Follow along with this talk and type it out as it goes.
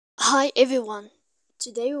Hi everyone.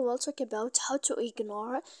 Today we will talk about how to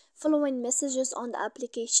ignore following messages on the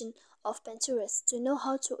application of Pinterest. To know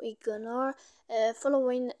how to ignore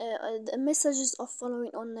following the messages of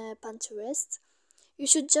following on Pinterest, you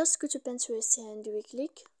should just go to Pinterest and we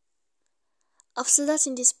click. After that,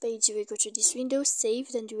 in this page you will go to this window,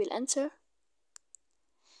 saved, and you will enter.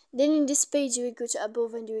 Then in this page you will go to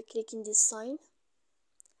above and you will click in this sign.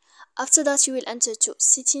 After that you will enter to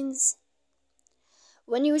settings.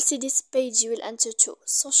 When you will see this page, you will enter to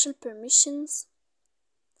social permissions.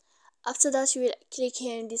 After that, you will click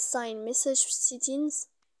here in this sign message settings.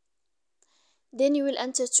 Then you will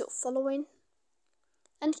enter to following,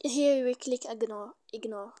 and here you will click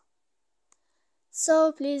ignore.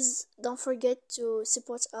 So please don't forget to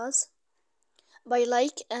support us by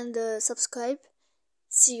like and subscribe.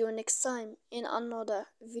 See you next time in another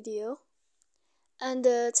video, and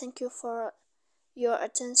thank you for your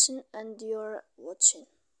attention and your watching.